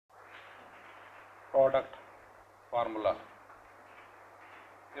product formula.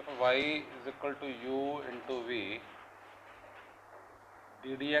 If y is equal to u into v,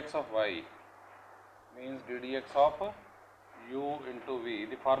 ddx of y means ddx of u into v.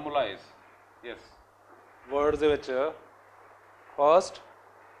 The formula is, yes, words which first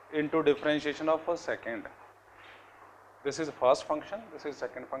into differentiation of a second. This is first function, this is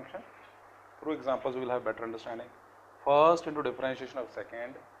second function. Through examples we will have better understanding. First into differentiation of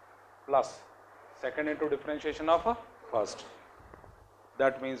second plus second into differentiation of first.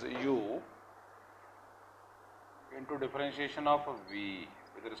 That means u into differentiation of v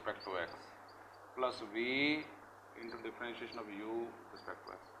with respect to x plus v into differentiation of u with respect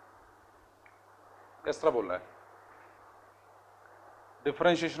to x. किस तरह बोल रहा है?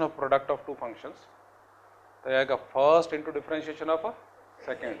 Differentiation of product of two functions. तो आएगा first into differentiation of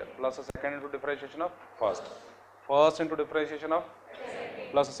second plus second into differentiation of first. First into differentiation of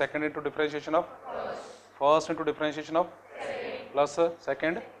plus second into differentiation of first into differentiation of plus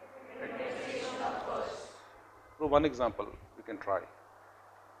second. Through one example we can try.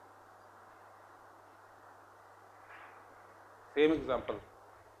 Same example.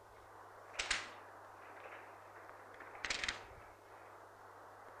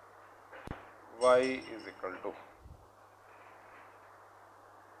 Y is equal to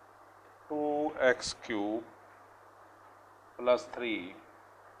 2x cube plus 3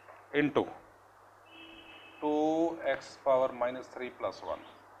 into 2x power minus 3 plus 1.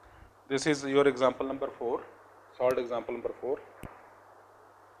 This is your example number 4. Solved example number 4.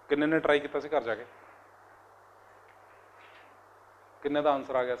 किन्ने ने try किया सी घर जाके? किन्ने दा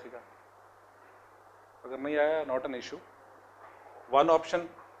answer आ गया सीगा? अगर नहीं आया, not an issue. One option,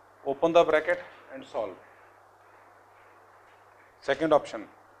 open the bracket and solve. Second option,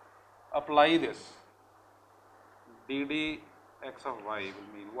 apply this. ddx of y will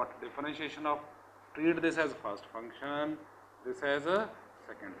mean what? Differentiation of, treat this as first function, this as a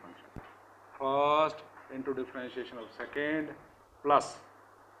second function. First into differentiation of second plus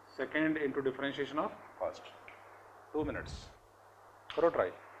second into differentiation of first. 2 minutes. Karo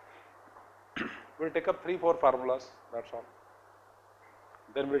try. We'll take up 3-4 formulas, that's all.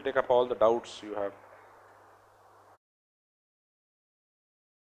 Then we'll take up all the doubts you have.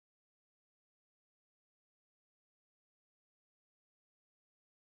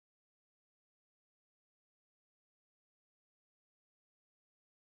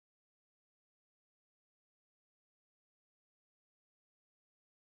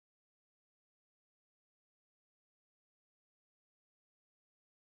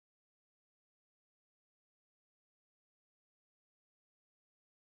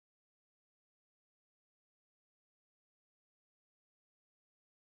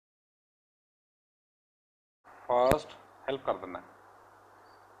 First, help कर देना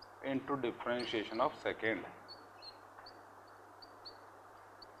into differentiation of second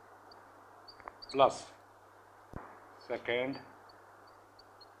plus second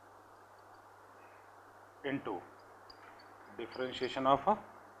into differentiation of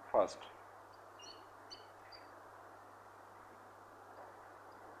first.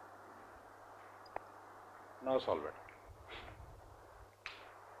 Now solve it.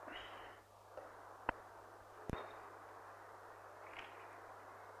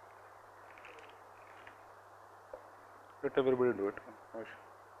 Let everybody do it.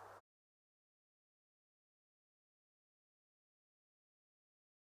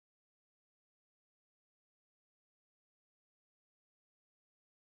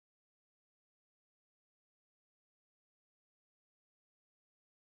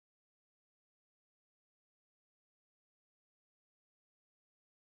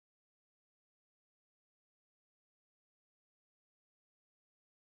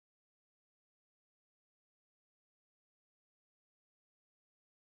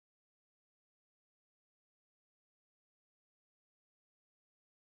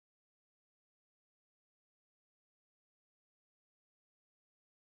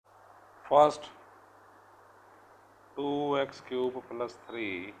 First, 2x cube plus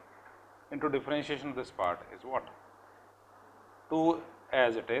 3 into differentiation of this part is what? 2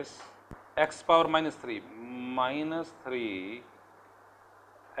 as it is, x power minus 3 minus 3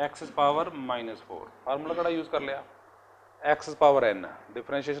 x power minus 4. Formula कड़ा use कर लिया, x power n.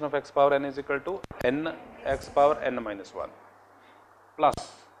 Differentiation of x power n is equal to n x power n minus 1 plus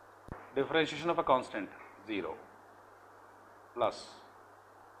differentiation of a constant 0 plus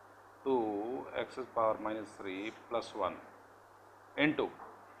 2 x power minus 3 plus 1 into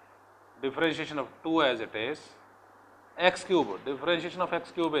differentiation of 2 as it is, x cube, differentiation of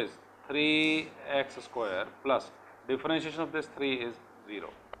x cube is 3x square plus differentiation of this 3 is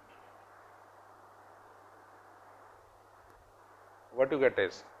 0. what you get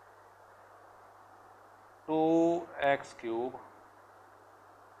is 2x cube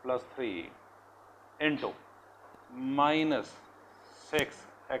plus 3 into minus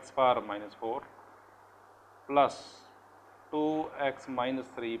 6x power minus 4 plus 2x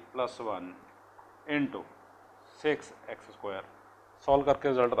minus 3 plus 1 into 6x square. Solve करके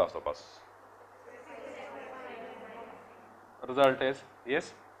result दस दो बस. Result is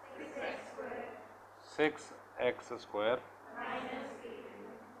yes 6x square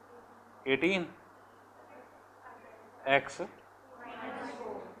 18 x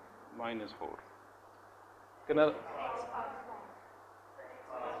minus 4 कितना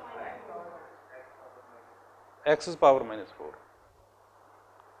x is power minus 4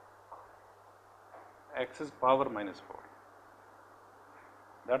 x is power minus 4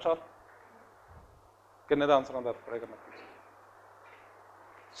 that's all कितने का answer आता है करना.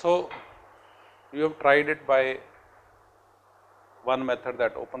 So you have tried it by one method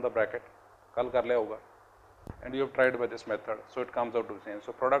that open the bracket कल कर लिया होगा and you have tried by this method, so it comes out to the same.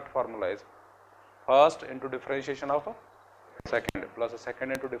 So product formula is first into differentiation of second plus a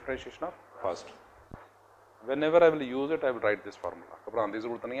second into differentiation of first. Whenever I will use it, I will write this formula. घबराने की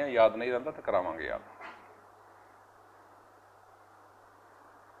जरूरत नहीं है, याद नहीं रहता तो करावांगे याद.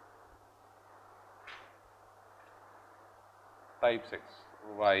 Type 6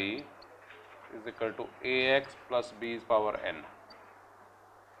 y is equal to ax plus b's power n.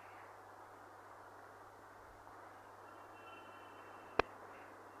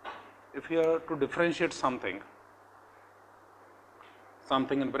 If you are to differentiate something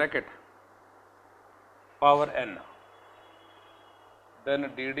in bracket power n, then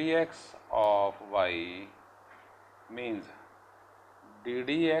ddx of y means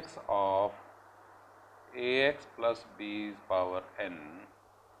ddx of ax plus b's power n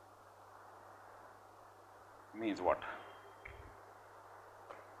means what?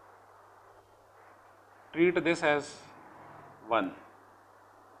 Treat this as 1,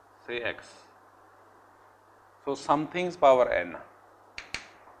 say x. So something's power n,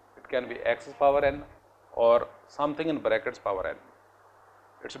 it can be x's power n or something in brackets power n.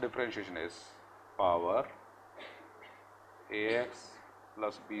 Its differentiation is power ax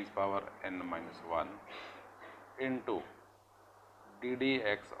plus b's power n minus 1 into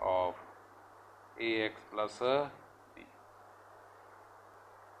ddx of ax plus b.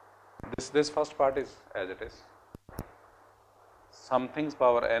 This first part is as it is. Something's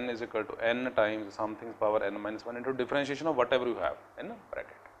power n is equal to n times something's power n minus 1 into differentiation of whatever you have in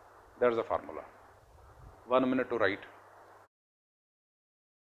bracket. That is the formula. 1 minute to write.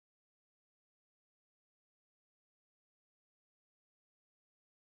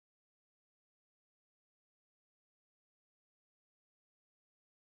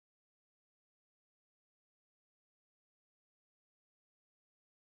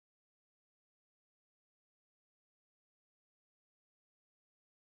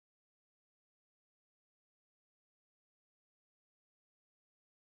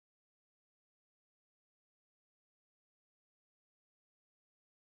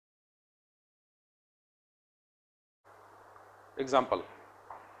 Example,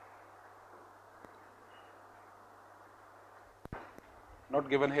 not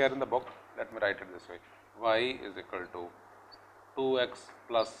given here in the book, let me write it this way. Y is equal to 2x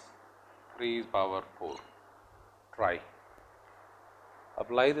plus 3's power 4. Try.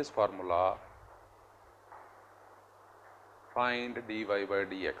 Apply this formula, find dy by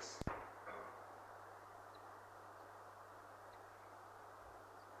dx.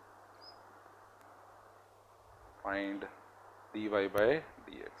 Find dy by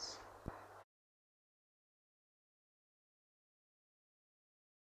dx.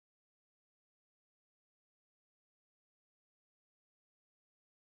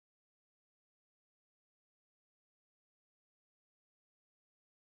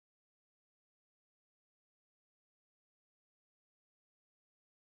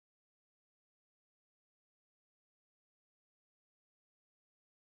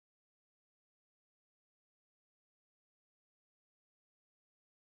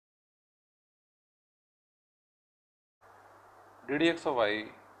 ddx of y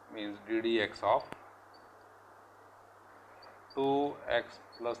means ddx of 2x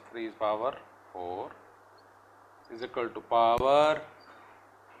plus 3's power 4 is equal to power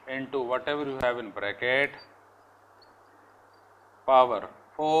into whatever you have in bracket power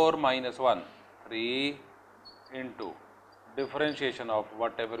 4 minus 1 3 into differentiation of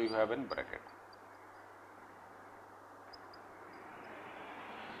whatever you have in bracket.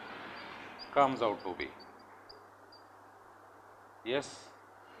 Comes out to be yes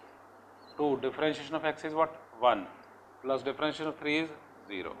 2 differentiation of x is what 1 plus differentiation of 3 is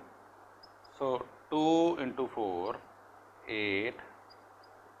 0. So 2 into 4, 8,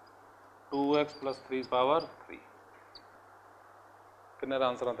 2x plus 3 power 3. कितने का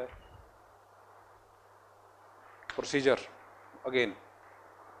answer आता है? Procedure again.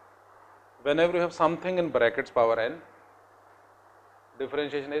 Whenever you have something in brackets power n,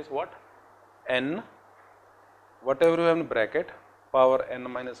 differentiation is what? N, whatever you have in bracket, power n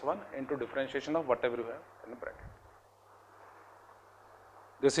minus 1 into differentiation of whatever you have in bracket.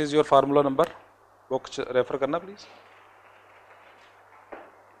 This is your formula number. Book refer करना please.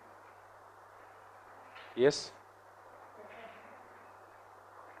 Yes.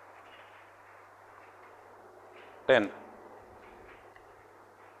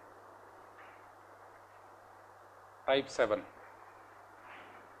 Type 7.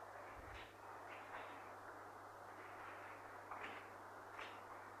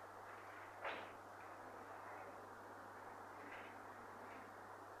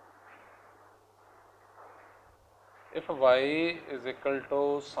 If y is equal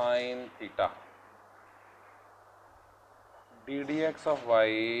to sine theta, ddx of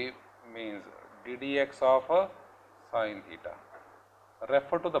y means ddx of sine theta.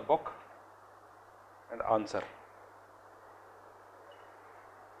 Refer to the book and answer.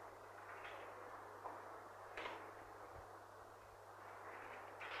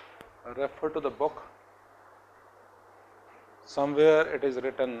 Refer to the book. Somewhere it is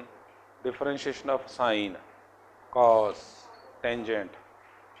written differentiation of sine, cos, tangent.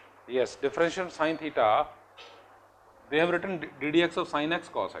 Yes, differentiation of sine theta. They have written ddx of sine x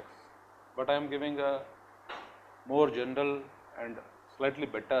cos x, but I am giving a more general and slightly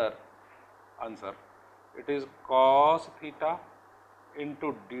better answer. It is cos theta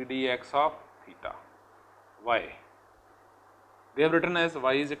into ddx of theta. Why? They have written as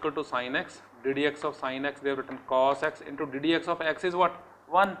y is equal to sine x, ddx of sine x, they have written cos x into ddx of x is what?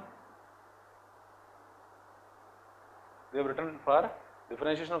 1. They have written for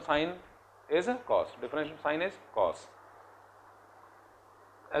differentiation of sine is cos, differentiation of sine is cos.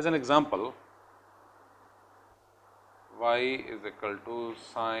 As an example, y is equal to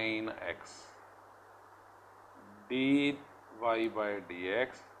sine x, dy by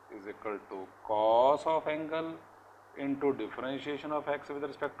dx is equal to cos of angle into differentiation of x with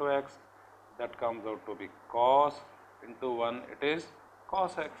respect to x, that comes out to be cos into 1, it is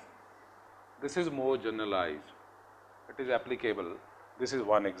cos x. This is more generalized, it is applicable. This is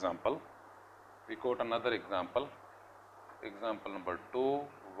one example. We quote another example. Example number 2,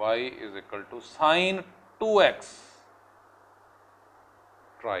 y is equal to sine 2x.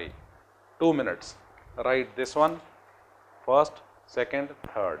 Try 2 minutes. Write this one first, second,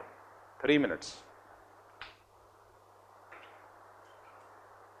 third. 3 minutes.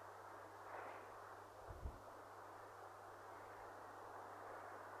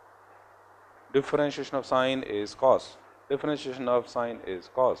 Differentiation of sine is cos. Differentiation of sine is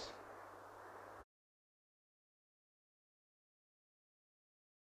cos.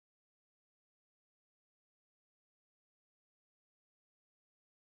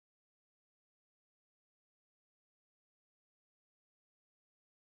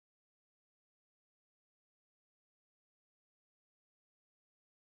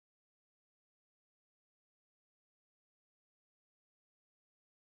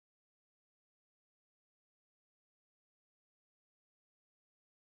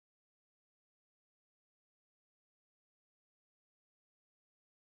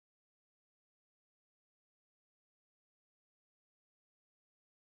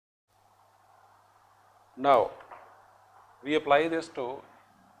 Now, we apply this to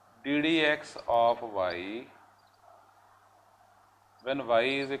ddx of y when y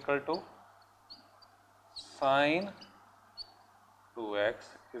is equal to sine 2x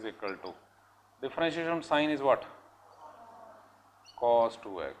is equal to differentiation of sine is what? Cos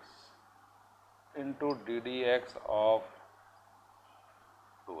 2x into ddx of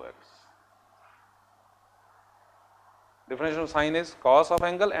 2x. Differentiation of sine is cos of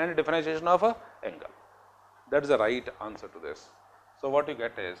angle and differentiation of a angle. That is the right answer to this. So, what you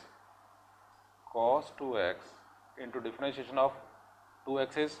get is cos 2x into differentiation of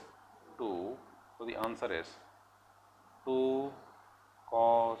 2x is 2. So, the answer is 2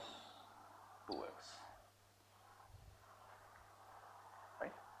 cos 2x.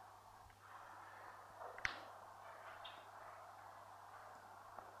 Right?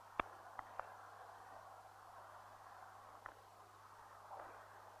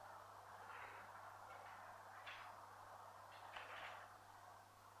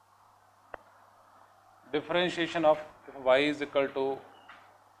 Differentiation of if y is equal to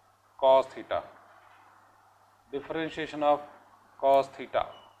cos theta. differentiation of cos theta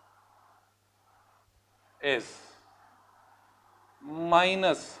is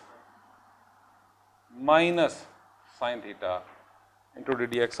minus sin theta into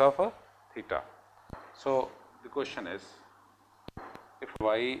ddx of theta. So the question is, if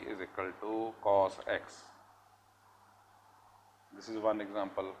y is equal to cos x, this is one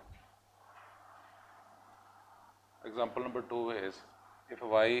example. Example number 2 is, if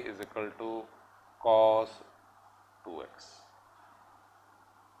y is equal to cos 2x.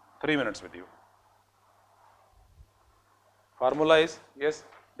 3 minutes with you. Formula is, yes,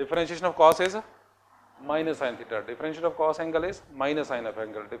 differentiation of cos is minus sin theta. Differentiation of cos angle is minus sin of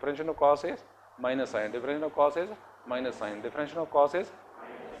angle. Differentiation of cos is minus sin. Differentiation of cos is minus sin. Differentiation of cos is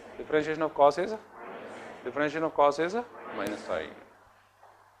differentiation of cos is differentiation of cos is minus sin.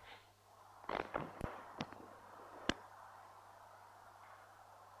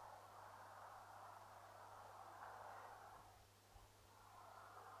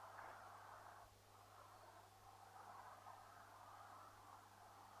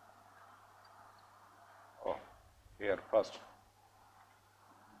 Oh, here first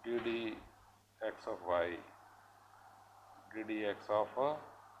ddx of y ddx of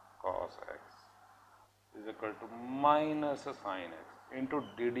cos x is equal to minus sin x into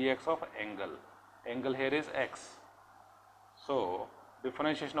ddx of angle. Angle here is x. So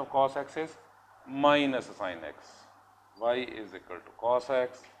differentiation of cos x is minus sin x. Y is equal to cos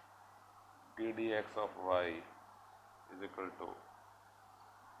x. ddx of y is equal to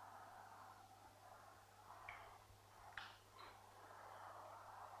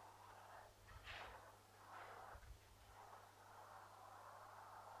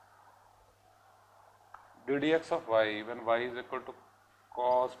ddx of y when y is equal to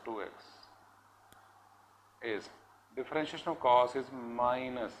cos 2x is differentiation of cos is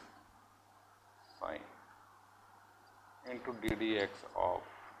minus sin into ddx of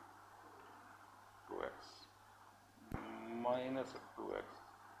 2x minus 2x.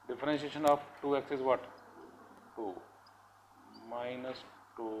 Differentiation of 2x is what? 2 minus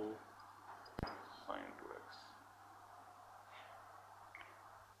 2 sin 2x.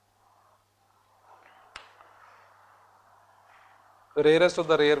 Rarest of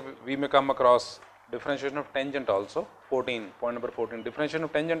the rare, we may come across differentiation of tangent also. 14, point number 14, differentiation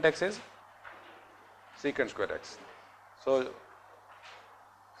of tangent x is secant square x. So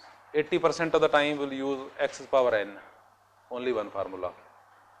 80% of the time we will use x power n, only one formula.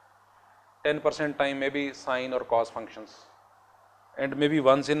 10% time maybe sine or cos functions, and maybe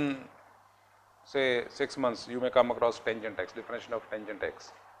once in say 6 months you may come across tangent x. Differentiation of tangent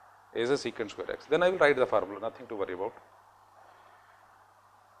x is a secant square x. Then I will write the formula, nothing to worry about.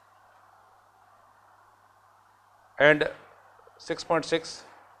 And 6.6,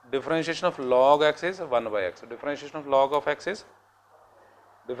 differentiation of log x is 1 by x. Differentiation of log of x is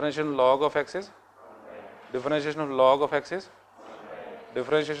differentiation of log of x is differentiation of log of x is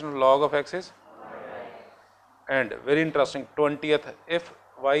differentiation of log of x is, and very interesting, 20th, if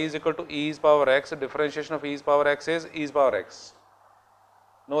y is equal to e power x, differentiation of e power x is e power x,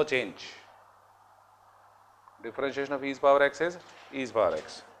 no change. Differentiation of e power x is e power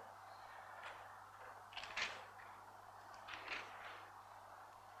x.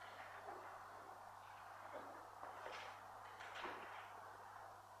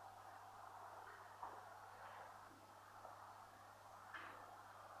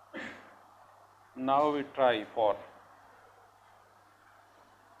 Now we try for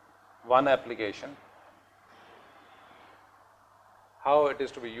one application, how it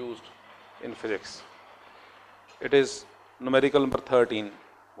is to be used in physics. It is numerical number 13,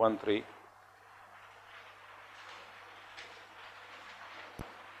 13.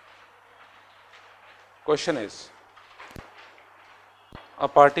 Question is, a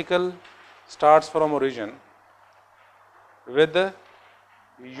particle starts from origin with the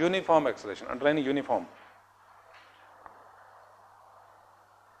uniform acceleration, underline uniform.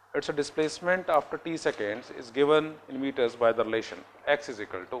 Its displacement after t seconds is given in meters by the relation x is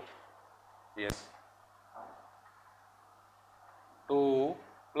equal to, yes, 2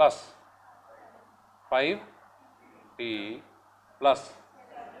 plus 5t plus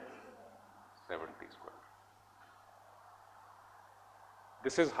 7t square.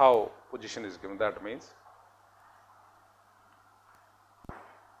 This is how position is given. That means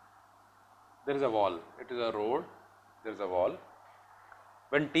there is a wall, it is a road, there is a wall.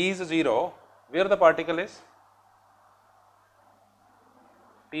 When t is 0, where the particle is?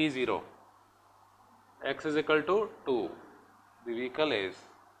 T is 0, x is equal to 2. The vehicle is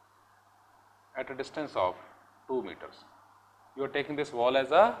at a distance of 2 meters. You are taking this wall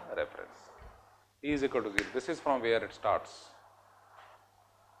as a reference. t is equal to 0. This is from where it starts.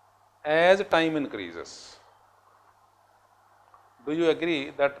 As time increases, do you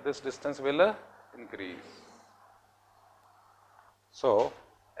agree that this distance will increase? So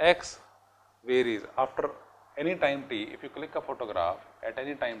x varies after any time t. If you click a photograph at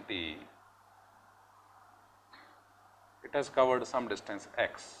any time t, it has covered some distance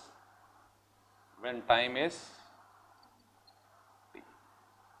x when time is t.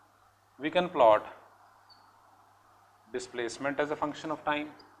 We can plot displacement as a function of time.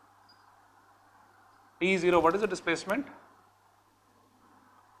 t0, what is the displacement?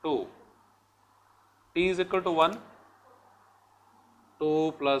 2. t is equal to 1.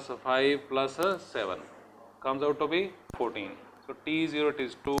 2 plus 5 plus 7 comes out to be 14. So t0 it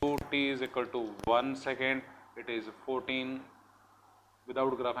is 2, t is equal to 1 second, it is 14.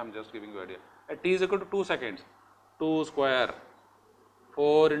 Without graph I am just giving you idea. At t is equal to 2 seconds, 2 square,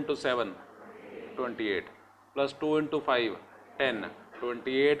 4 into 7, 28, plus 2 into 5, 10,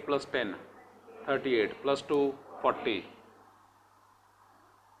 28 plus 10, 38, plus 2, 40.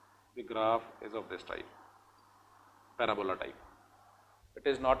 The graph is of this type, parabola type. It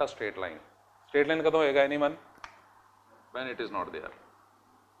is not a straight line. Straight line कदों होएगा anyone? When it is not there.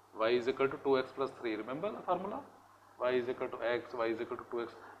 Y is equal to 2x plus 3. Remember the formula? Y is equal to x, y is equal to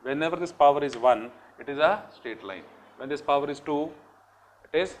 2x. Whenever this power is 1, it is a straight line. When this power is 2,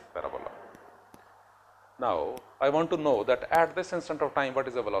 it is parabola. Now, I want to know that at this instant of time, what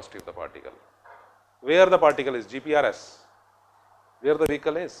is the velocity of the particle? Where the particle is? GPRS. Where the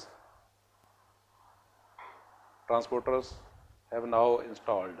vehicle is? Transporters have now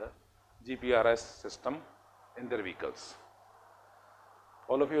installed GPRS system in their vehicles.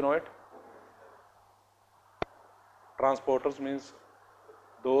 All of you know it? Transporters means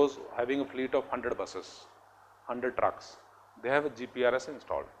those having a fleet of 100 buses, 100 trucks. They have a GPRS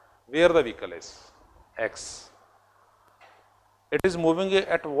installed. Where the vehicle is? X. It is moving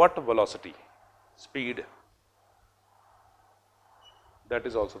at what velocity? Speed. That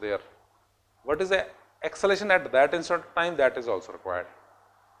is also there. What is the acceleration at that instant of time? That is also required.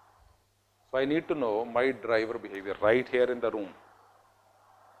 So I need to know my driver behavior right here in the room.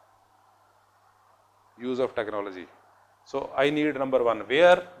 Use of technology. So I need number 1,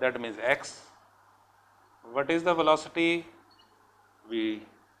 where, that means x. What is the velocity? V.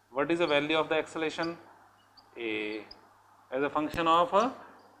 What is the value of the acceleration? A, as a function of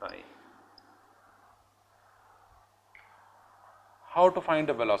time. How to find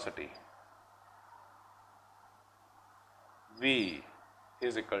the velocity? V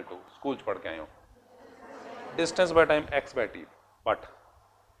is equal to, school च पढ़ के आए हो, distance by time x by t, but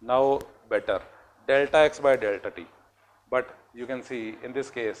now better, delta x by delta t. But you can see in this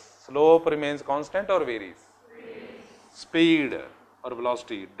case, slope remains constant or varies? Speed or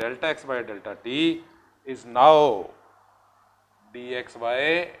velocity, delta x by delta t is now dx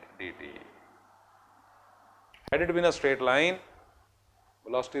by dt. Had it been a straight line,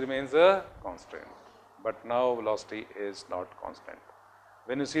 velocity remains a constant. But now velocity is not constant.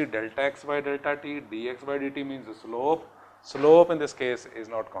 When you see delta x by delta t, dx by dt means the slope. Slope in this case is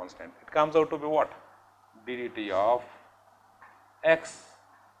not constant. It comes out to be what? ddt of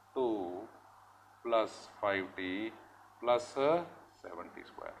x2 plus 5t plus 7t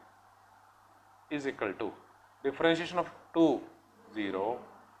square is equal to differentiation of 2, 0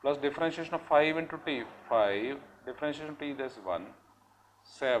 plus differentiation of 5 into t, 5, differentiation of t, this is 1,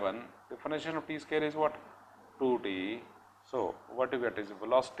 7, differentiation of t square is what? 2t. So what you get is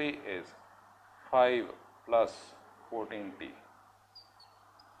velocity is 5 plus 14t.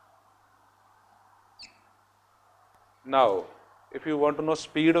 Now, if you want to know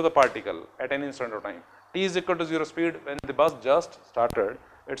speed of the particle at any instant of time, t is equal to 0 speed. When the bus just started,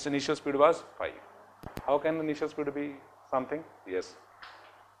 its initial speed was 5. How can initial speed be something? Yes.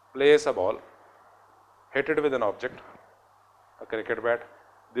 Place a ball, hit it with an object, a cricket bat.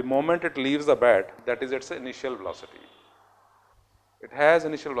 The moment it leaves the bat, that is its initial velocity. It has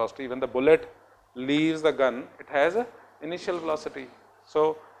initial velocity. When the bullet leaves the gun, it has a initial velocity.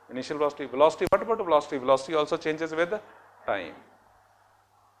 So initial velocity, velocity, what about velocity? Velocity also changes with time.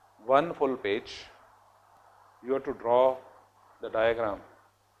 One full page, you have to draw the diagram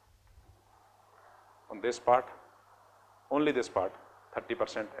on this part, only this part,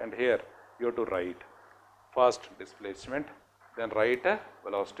 30%, and here you have to write first displacement, then write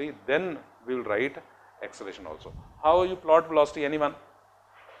velocity, then we will write acceleration also. How you plot velocity? Anyone?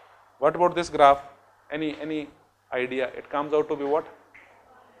 What about this graph? Any idea? It comes out to be what?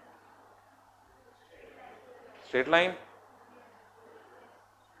 Straight line?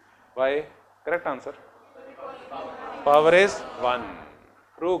 Why? Correct answer. Power is 1.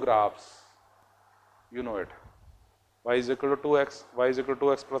 True graphs You know it. Y is equal to 2x, y is equal to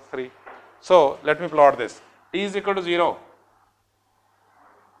 2x plus 3. So let me plot this. T is equal to 0,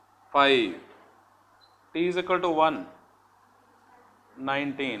 5. T is equal to 1,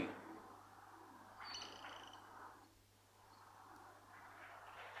 19.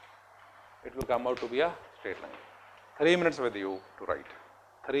 It will come out to be a straight line. 3 minutes with you to write.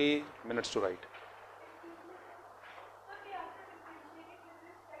 3 minutes to write.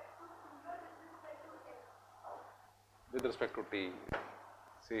 With respect to t,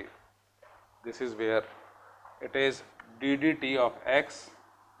 see, this is where it is ddt of x.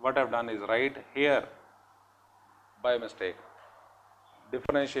 What I have done is write here by mistake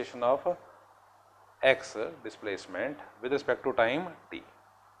differentiation of x displacement with respect to time t.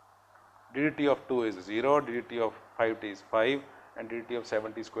 Ddt of 2 is 0, ddt of 5t is 5, and ddt of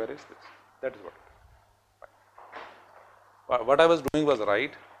 7t square is this. That is what it is. What I was doing was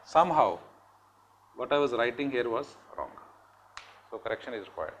right. Somehow, what I was writing here was wrong. So correction is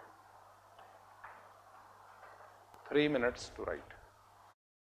required. 3 minutes to write.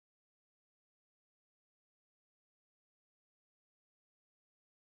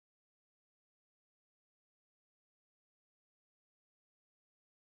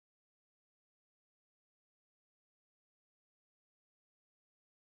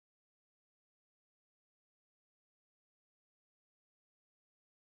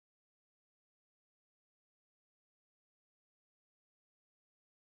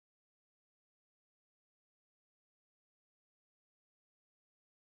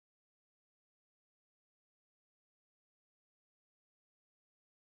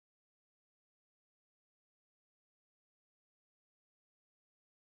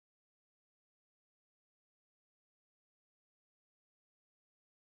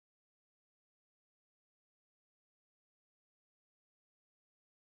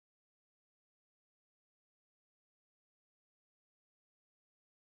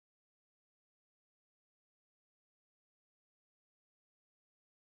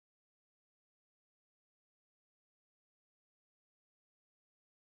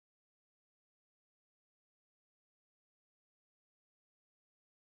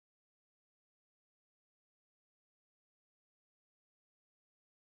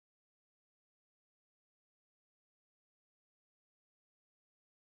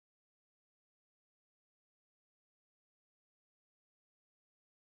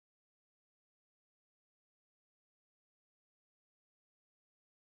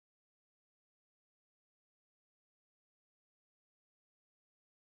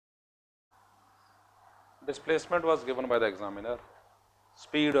 Displacement was given by the examiner.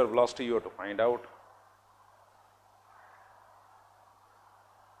 Speed or velocity you have to find out.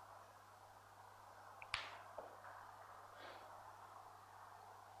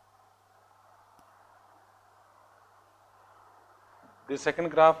 The second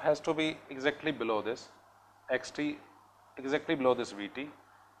graph has to be exactly below this xt, exactly below this vt,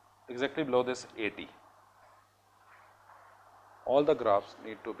 exactly below this at. All the graphs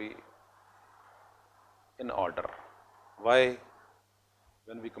need to be in order. Why?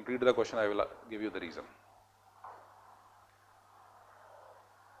 When we complete the question, I will give you the reason.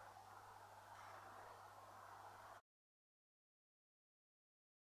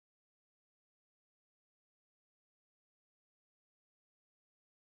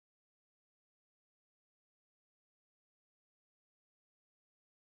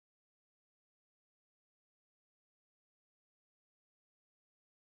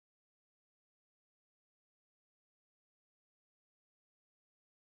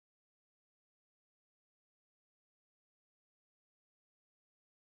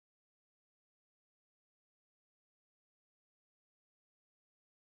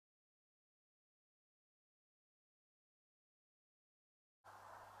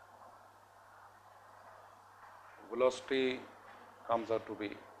 Velocity comes out to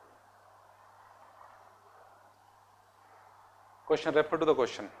be, question, refer to the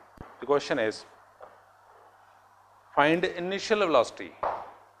question. The question is, find initial velocity.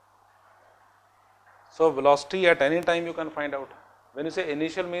 So velocity at any time you can find out. When you say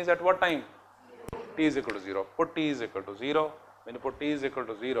initial means at what time? T is equal to 0. Put T is equal to 0. When you put T is equal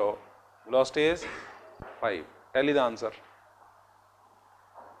to 0, velocity is 5. Tell me the answer.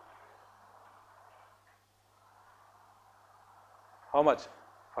 How much?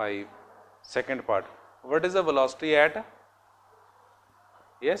 5. Second part. What is the velocity at?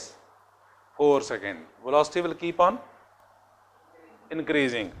 Yes? 4 seconds. Velocity will keep on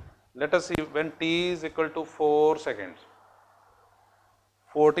increasing. Let us see when t is equal to 4 seconds.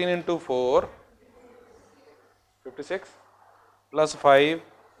 14 into 4, 56, plus 5,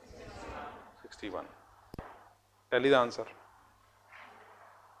 61. Tell you the answer.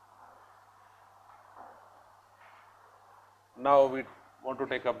 Now we want to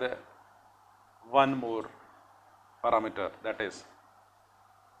take up the one more parameter, that is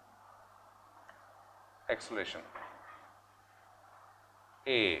acceleration.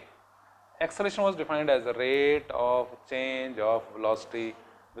 A. Acceleration was defined as the rate of change of velocity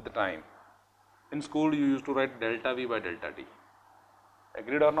with time. In school, you used to write delta V by delta T.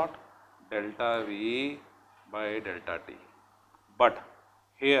 Agreed or not? Delta V by delta T. But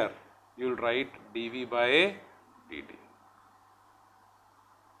here, you will write dV by dt.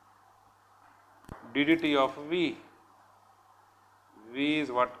 ddt of V. V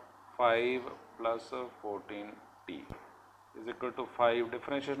is what? 5 plus 14t is equal to 5.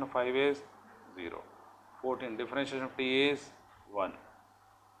 Differentiation of 5 is 0. 14. Differentiation of t is 1.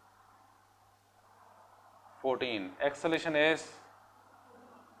 14. Acceleration is,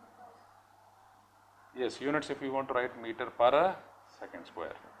 yes, units if you want to write meter per second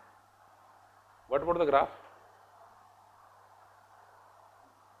square. What about the graph?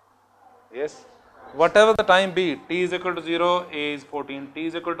 Yes. Whatever the time be, t is equal to 0 is 14, t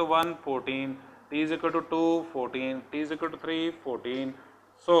is equal to 1, 14, t is equal to 2, 14, t is equal to 3, 14.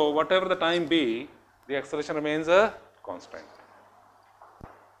 So, whatever the time be, the acceleration remains a constant.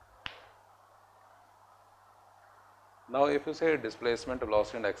 Now, if you say displacement,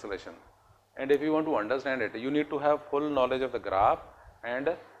 velocity and acceleration, and if you want to understand it, you need to have full knowledge of the graph and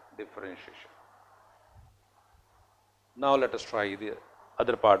differentiation. Now, let us try the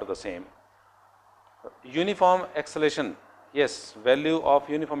other part of the same. Uniform acceleration, yes, value of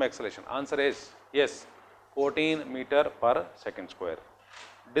uniform acceleration, answer is yes, 14 meter per second square.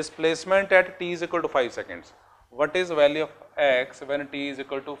 Displacement at t is equal to 5 seconds. What is the value of x when t is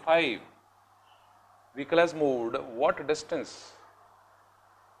equal to 5? Vehicle has moved what distance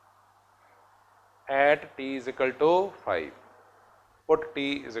at t is equal to 5? Put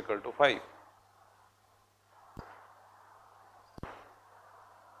t is equal to 5.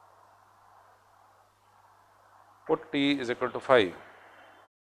 Put t is equal to 5.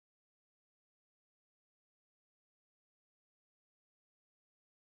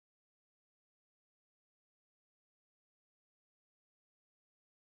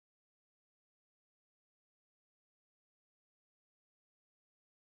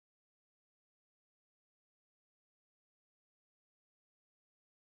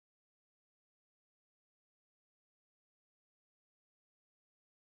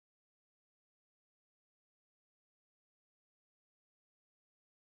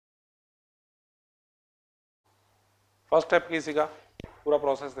 First step की सीखा, पूरा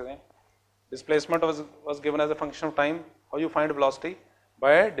process दे दें. Displacement was given as a function of time. How you find velocity?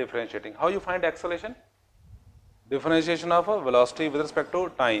 By differentiating. How you find acceleration? Differentiation of velocity with respect to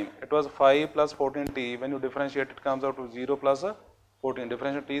time. It was 5 plus 14t. When you differentiate, it comes out to 0 plus 14.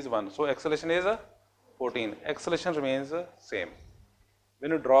 Differentiation t is 1. So acceleration is 14. Acceleration remains same.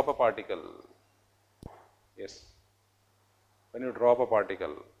 When you drop a particle, yes, when you drop a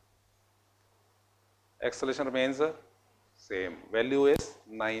particle, acceleration remains same. Value is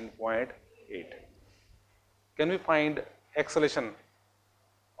 9.8. Can we find acceleration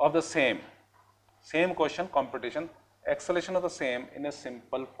of the same question, competition, acceleration of the same in a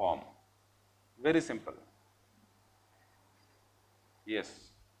simple form? Very simple. Yes,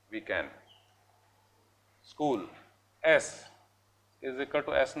 we can. School, S is equal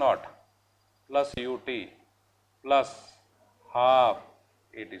to S naught plus UT plus half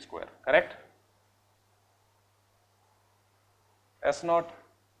AT square, correct? S naught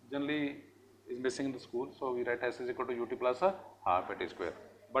generally is missing in the school, so we write S is equal to UT plus half AT square.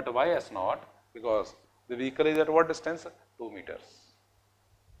 But why S naught? Because the vehicle is at what distance? 2 meters.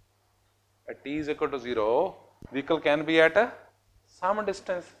 At t is equal to 0, vehicle can be at some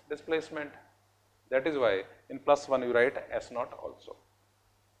distance displacement. That is why in plus 1 you write S naught also.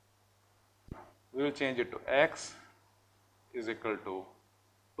 We will change it to x is equal to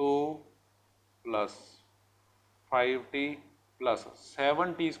 2 plus 5t plus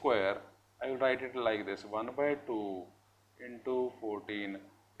 7t square. I will write it like this, 1 by 2 into 14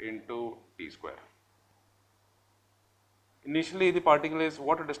 into t square. Initially the particle is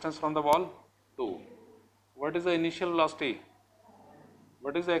what distance from the wall? 2. What is the initial velocity?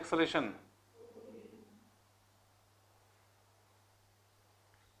 What is the acceleration?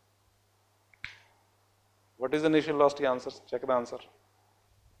 What is the initial velocity? Answers, check the answer.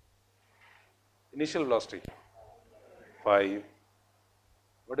 Initial velocity 5.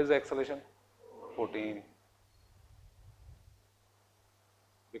 What is the acceleration? 14.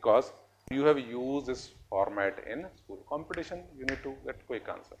 Because you have used this format in school competition, you need to get quick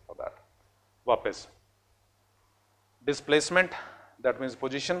answer for that. वापस Displacement, that means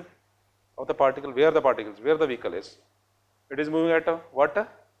position of the particle, where the vehicle is. It is moving at what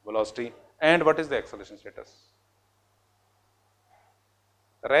velocity, and what is the acceleration status.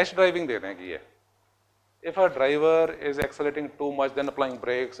 Rash driving देने की है. If a driver is accelerating too much, then applying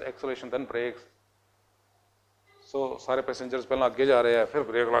brakes, acceleration, then brakes. So सारे passengers पहले आगे जा रहे हैं, फिर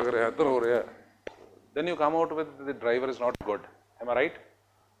ब्रेक लग रहे हैं, इधर हो रहे हैं. Then you come out with the driver is not good. Am I right?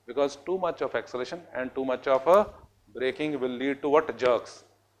 Because too much of acceleration and too much of braking will lead to what? Jerks.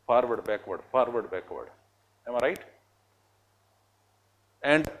 Forward, backward, forward, backward. Am I right?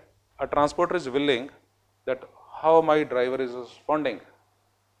 And a transporter is willing that how my driver is responding.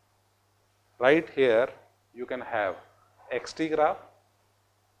 Right here, you can have XT graph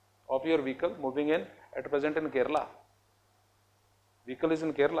of your vehicle moving in at present in Kerala. Vehicle is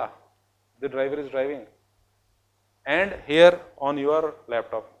in Kerala. The driver is driving. And here on your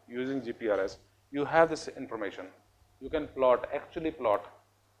laptop using GPRS, you have this information. You can plot, actually plot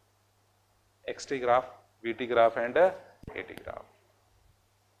XT graph, VT graph and AT graph.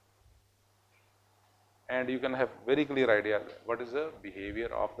 And you can have very clear idea what is the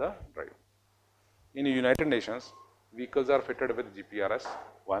behavior of the driver. In United Nations, vehicles are fitted with GPRS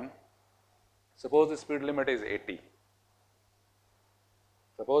 1. Suppose the speed limit is 80.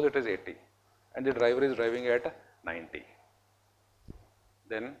 Suppose it is 80 and the driver is driving at 90.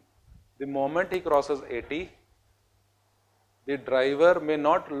 Then the moment he crosses 80, the driver may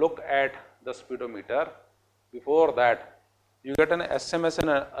not look at the speedometer. Before that, you get an SMS and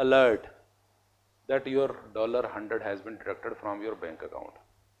an alert that your $100 has been deducted from your bank account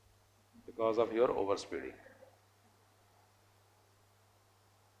because of your overspeeding.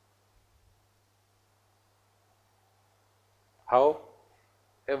 How?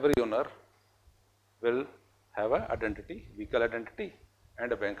 Every owner will have an identity, vehicle identity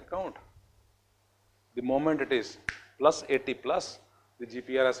and a bank account. The moment it is plus 80 plus, the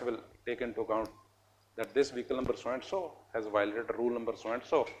GPRS will take into account that this vehicle number so and so has violated rule number so and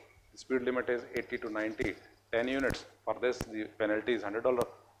so. The speed limit is 80 to 90, 10 units. For this, the penalty is $100.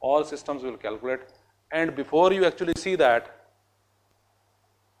 All systems will calculate, and before you actually see that,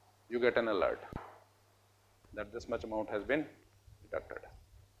 you get an alert that this much amount has been deducted.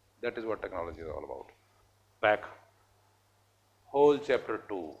 That is what technology is all about. Back. Whole chapter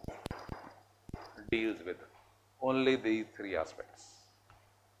 2 deals with only these three aspects: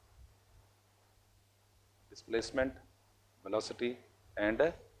 displacement, velocity and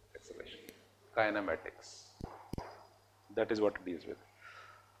acceleration, kinematics. That is what it deals with.